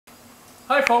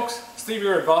Hi folks, Steve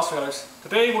here at Sporttrek.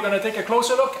 Today we're going to take a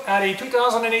closer look at a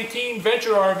 2018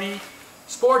 Venture RV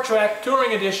Sporttrek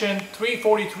Touring Edition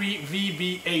 343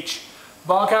 VBH.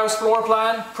 Bunkhouse floor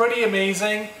plan, pretty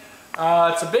amazing.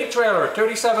 It's a big trailer,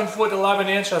 37 foot 11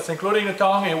 inch, that's including the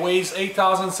tongue. It weighs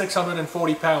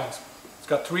 8,640 pounds. It's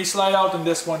got 3 slide out in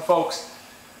this one, folks.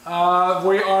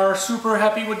 We are super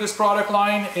happy with this product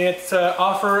line. It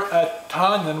offers a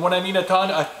ton, and when I mean a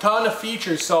ton of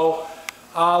features. So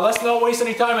let's not waste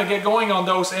any time and get going on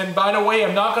those. And by the way,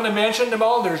 I'm not going to mention them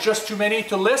all. There's just too many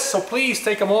to list. So please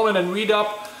take a moment and read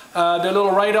up the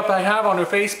little write-up I have on our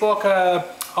Facebook,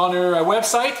 on our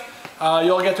website.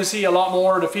 You'll get to see a lot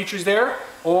more of the features there.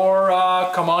 Or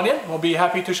come on in. We'll be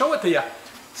happy to show it to you.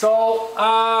 So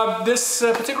this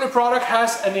particular product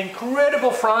has an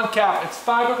incredible front cap. It's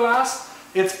fiberglass,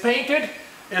 it's painted,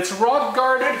 it's rock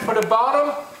guarded for the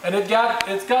bottom, and it's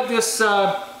got this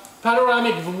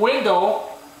panoramic window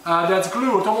that's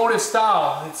glued, automotive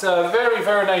style. It's a very,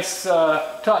 very nice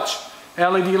touch.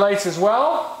 LED lights as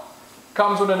well.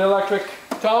 Comes with an electric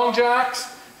tongue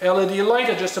jacks, LED light,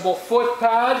 adjustable foot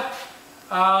pad,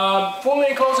 fully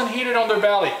enclosed and heated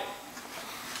underbelly.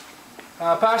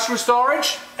 Pass-through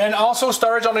storage, and also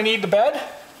storage underneath the bed.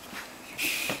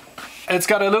 It's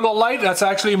got a little light that's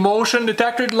actually motion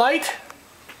detected light.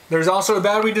 There's also a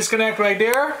battery disconnect right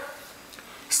there.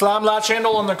 Slam latch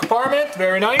handle on the compartment,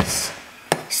 very nice.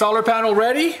 Solar panel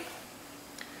ready.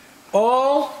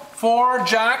 All 4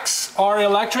 jacks are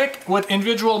electric with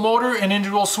individual motor and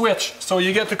individual switch, so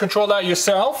you get to control that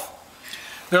yourself.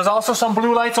 There's also some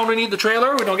blue lights underneath the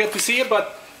trailer. We don't get to see it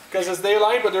because it's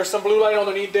daylight, but there's some blue light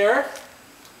underneath there.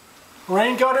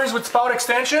 Rain gutters with spout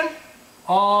extension,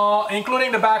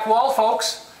 including the back wall,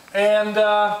 folks. And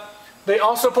they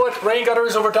also put rain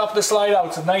gutters over top of the slide out.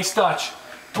 It's a nice touch.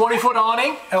 20-foot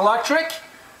awning, electric,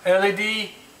 LED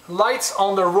lights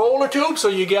on the roller tube, so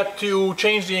you get to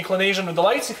change the inclination of the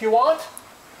lights if you want.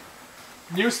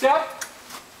 New step,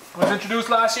 was introduced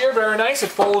last year, very nice.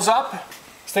 It folds up,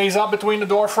 stays up between the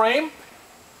door frame.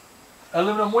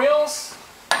 Aluminum wheels.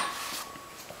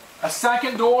 A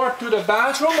second door to the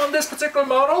bathroom on this particular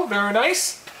model, very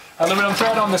nice. Aluminum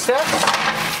tread on the steps.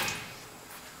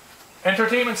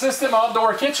 Entertainment system,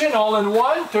 outdoor kitchen, all in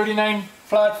one.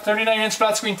 39-inch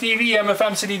flat screen TV,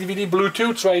 MFM, CD, DVD,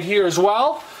 Bluetooth right here as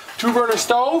well. 2-burner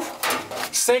stove,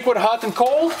 sink with hot and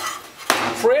cold,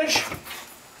 fridge,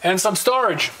 and some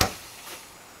storage.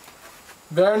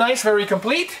 Very nice, very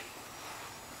complete.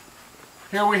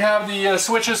 Here we have the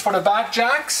switches for the back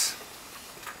jacks.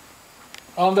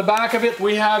 On the back of it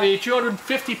we have a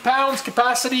 250 pounds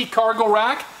capacity cargo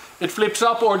rack. It flips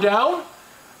up or down.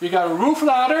 We got a roof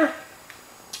ladder.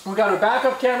 We got a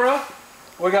backup camera.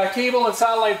 We got cable and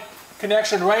satellite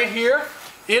connection right here.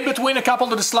 In between a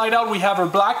couple of the slide out we have our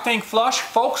black tank flush,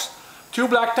 folks. 2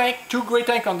 gray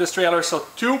tank on this trailer, so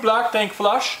 2 black tank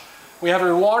flush. We have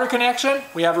our water connection.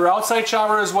 We have our outside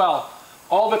shower as well.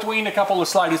 All between a couple of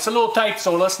slides. It's a little tight,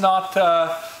 so let's not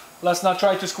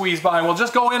try to squeeze by. We'll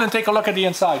just go in and take a look at the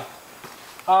inside.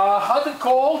 Hot and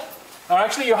cold.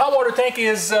 Actually, your hot water tank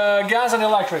is gas and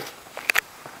electric.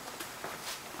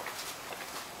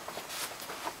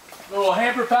 Little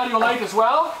hamper patio light as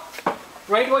well.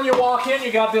 Right when you walk in, you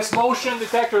got this motion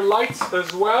detector lights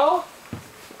as well.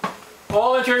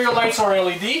 All interior lights are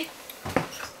LED.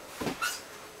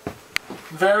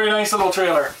 Very nice little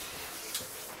trailer.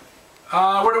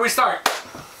 Where do we start?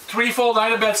 3-fold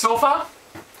out-of-bed sofa.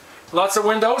 Lots of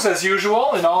windows as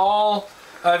usual. In all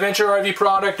Venture RV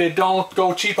product, they don't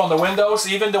go cheap on the windows.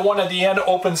 Even the one at the end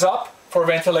opens up for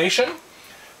ventilation.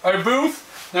 Our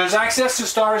booth, there's access to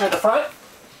storage at the front.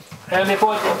 And they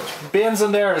put bins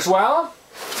in there as well.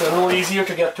 It's a little easier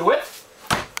to get to it.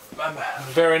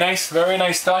 Very nice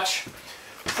touch.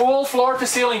 Full floor to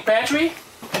ceiling pantry.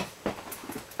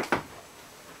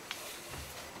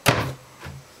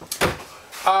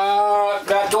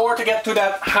 That door to get to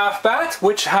that half bath,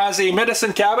 which has a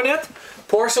medicine cabinet,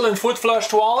 porcelain foot flush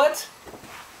toilet,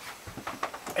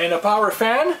 and a power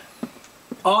fan.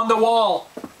 On the wall,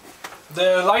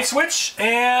 the light switch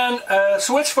and a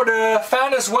switch for the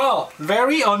fan as well.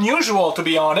 Very unusual, to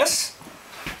be honest.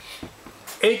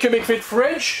 8 cubic feet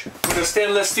fridge with a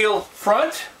stainless steel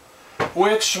front,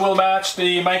 which will match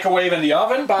the microwave and the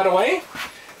oven, by the way.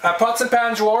 Pots and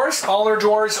pan drawers. All our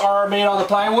drawers are made out of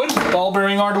plywood, ball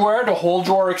bearing hardware, the whole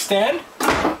drawer extend.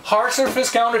 Hard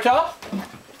surface countertop.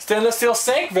 Stainless steel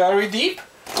sink, very deep.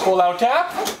 Pull out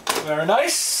tap, very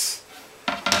nice.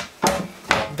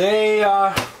 They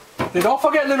don't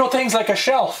forget little things like a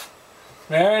shelf.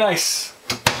 Very nice.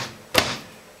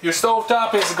 Your stove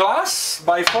top is glass,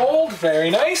 bifold,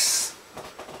 very nice.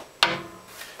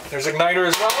 There's igniter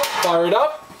as well, fire it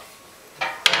up.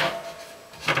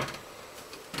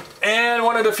 And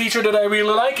one of the features that I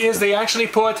really like is they actually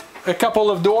put a couple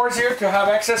of doors here to have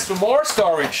access to more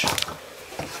storage.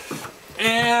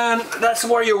 And that's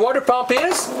where your water pump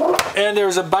is. And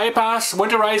there's a bypass,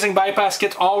 winterizing bypass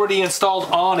kit already installed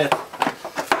on it.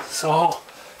 So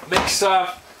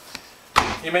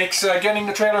it makes getting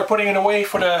the trailer, putting it away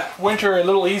for the winter a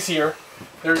little easier.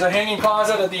 There's a hanging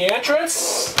closet at the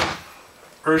entrance.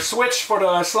 Or switch for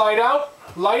the slide out,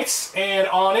 lights and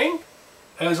awning,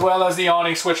 as well as the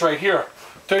awning switch right here.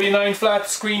 39 flat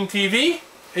screen TV,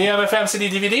 AM FM CD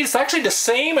DVD. It's actually the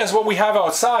same as what we have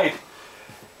outside.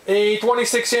 A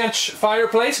 26-inch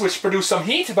fireplace which produces some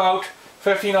heat, about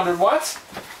 1500 watts.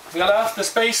 We left the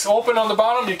space open on the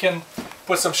bottom. You can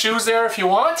put some shoes there if you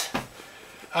want.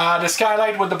 The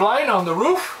skylight with the blind on the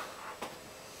roof.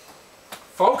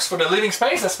 Folks, for the living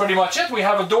space, that's pretty much it. We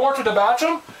have a door to the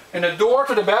bathroom and a door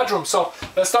to the bedroom. So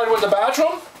let's start with the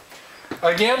bathroom.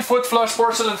 Again, foot flush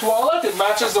porcelain toilet. It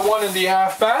matches the one in the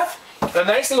half bath. A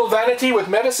nice little vanity with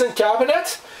medicine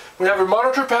cabinet. We have a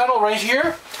monitor panel right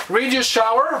here. Regis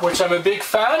shower, which I'm a big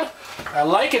fan. I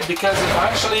like it because it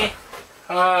actually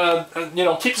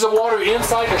keeps the water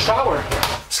inside the shower.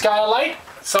 Skylight.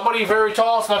 Somebody very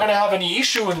tall is not going to have any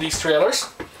issue in these trailers.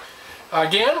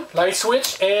 Again, light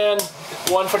switch and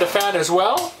one for the fan as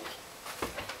well.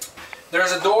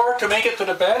 There's a door to make it to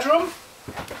the bedroom.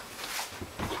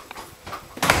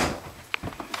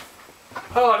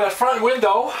 Oh, that front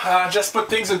window just put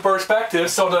things in perspective.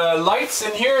 So the lights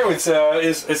in here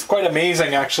is quite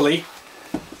amazing actually.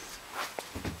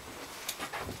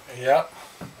 Yeah,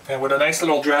 and with a nice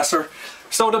little dresser.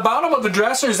 So the bottom of the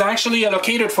dresser is actually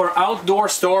allocated for outdoor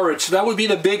storage. That would be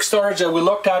the big storage that we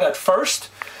looked at first.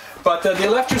 But they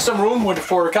left you some room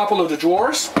for a couple of the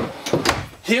drawers.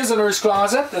 His and hers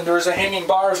closet, and there's a hanging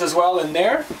bars as well in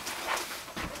there.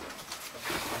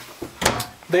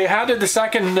 They added the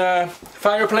second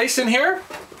fireplace in here.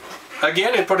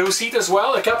 Again, it produces heat as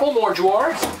well. A couple more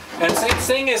drawers. And same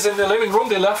thing is in the living room.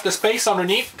 They left the space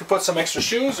underneath to put some extra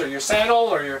shoes or your sandal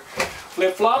or your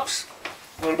flip-flops.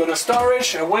 A little bit of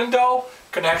storage, a window,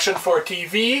 connection for a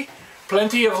TV,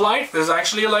 plenty of light. There's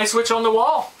actually a light switch on the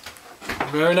wall.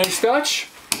 Very nice touch.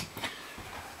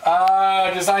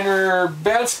 Designer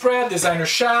bedspread, designer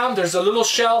sham. There's a little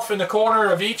shelf in the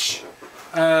corner of each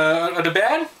of the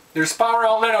bed. There's power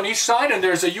outlet on each side, and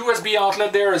there's a USB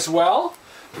outlet there as well.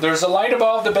 There's a light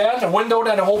above the bed, a window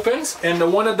that opens, and the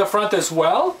one at the front as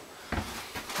well.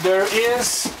 There is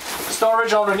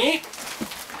storage underneath.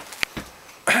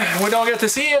 We don't get to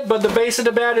see it, but the base of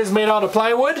the bed is made out of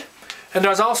plywood. And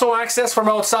there's also access from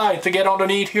outside to get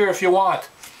underneath here if you want.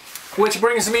 Which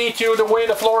brings me to the way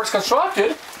the floor is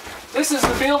constructed. This is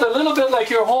built a little bit like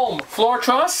your home. Floor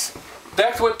truss,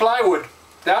 decked with plywood.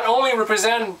 That only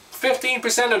represents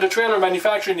 15% of the trailer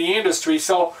manufacturing in the industry,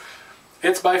 so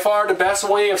it's by far the best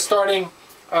way of starting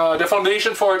the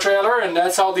foundation for a trailer, and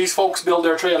that's how these folks build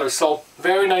their trailers. So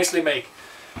very nicely made.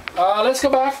 Let's go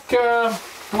back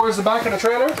towards the back of the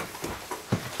trailer.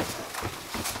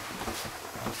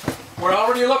 We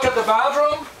already looked at the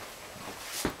bathroom.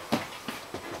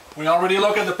 We already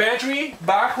looked at the pantry,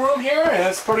 back room here, and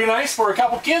it's pretty nice for a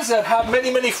couple kids that have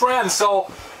many friends.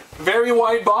 So very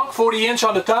wide bunk, 40-inch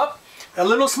on the top, a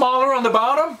little smaller on the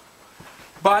bottom,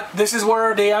 but this is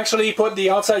where they actually put the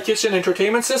outside kitchen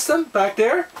entertainment system back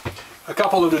there. A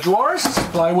couple of the drawers,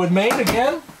 plywood made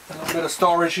again, a little bit of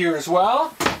storage here as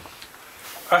well.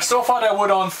 A sofa that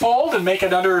would unfold and make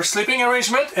another sleeping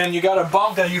arrangement, and you got a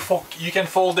bunk that you can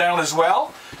fold down as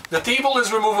well. The table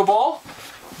is removable.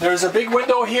 There's a big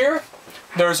window here.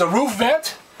 There's a roof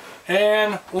vent,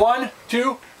 and 1,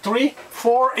 2, 3,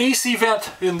 4 AC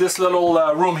vent in this little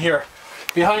room here.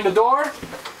 Behind the door,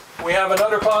 we have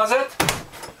another closet,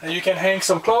 and you can hang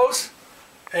some clothes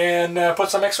and put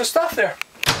some extra stuff there.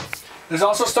 There's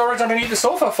also storage underneath the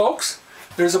sofa, folks.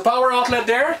 There's a power outlet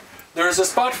there. There's a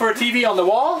spot for a TV on the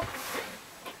wall.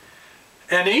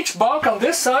 And each bunk on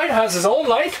this side has his own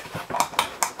light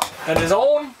and his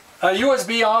own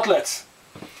USB outlets.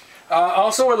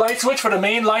 Also a light switch for the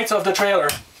main lights of the trailer.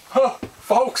 Huh,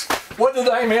 folks, what did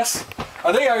I miss?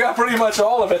 I think I got pretty much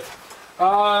all of it.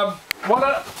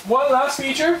 One last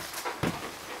feature.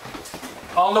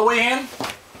 On the way in,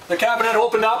 the cabinet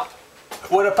opened up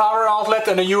with a power outlet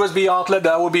and a USB outlet.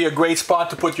 That would be a great spot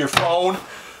to put your phone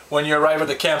when you arrive at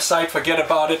the campsite. Forget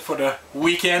about it for the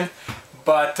weekend,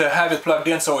 but have it plugged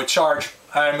in so it charges.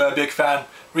 I'm a big fan.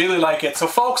 Really like it. So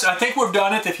folks, I think we've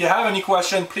done it. If you have any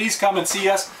question, please come and see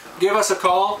us. Give us a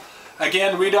call.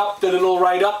 Again, read up the little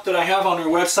write-up that I have on our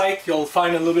website. You'll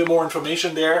find a little bit more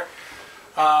information there.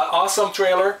 Awesome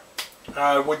trailer.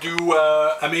 would do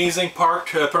amazing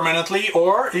parked permanently,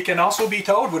 or it can also be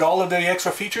towed with all of the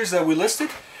extra features that we listed.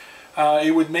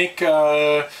 It would make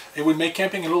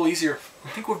camping a little easier. I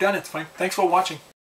think we've done it. Fine. Thanks for watching.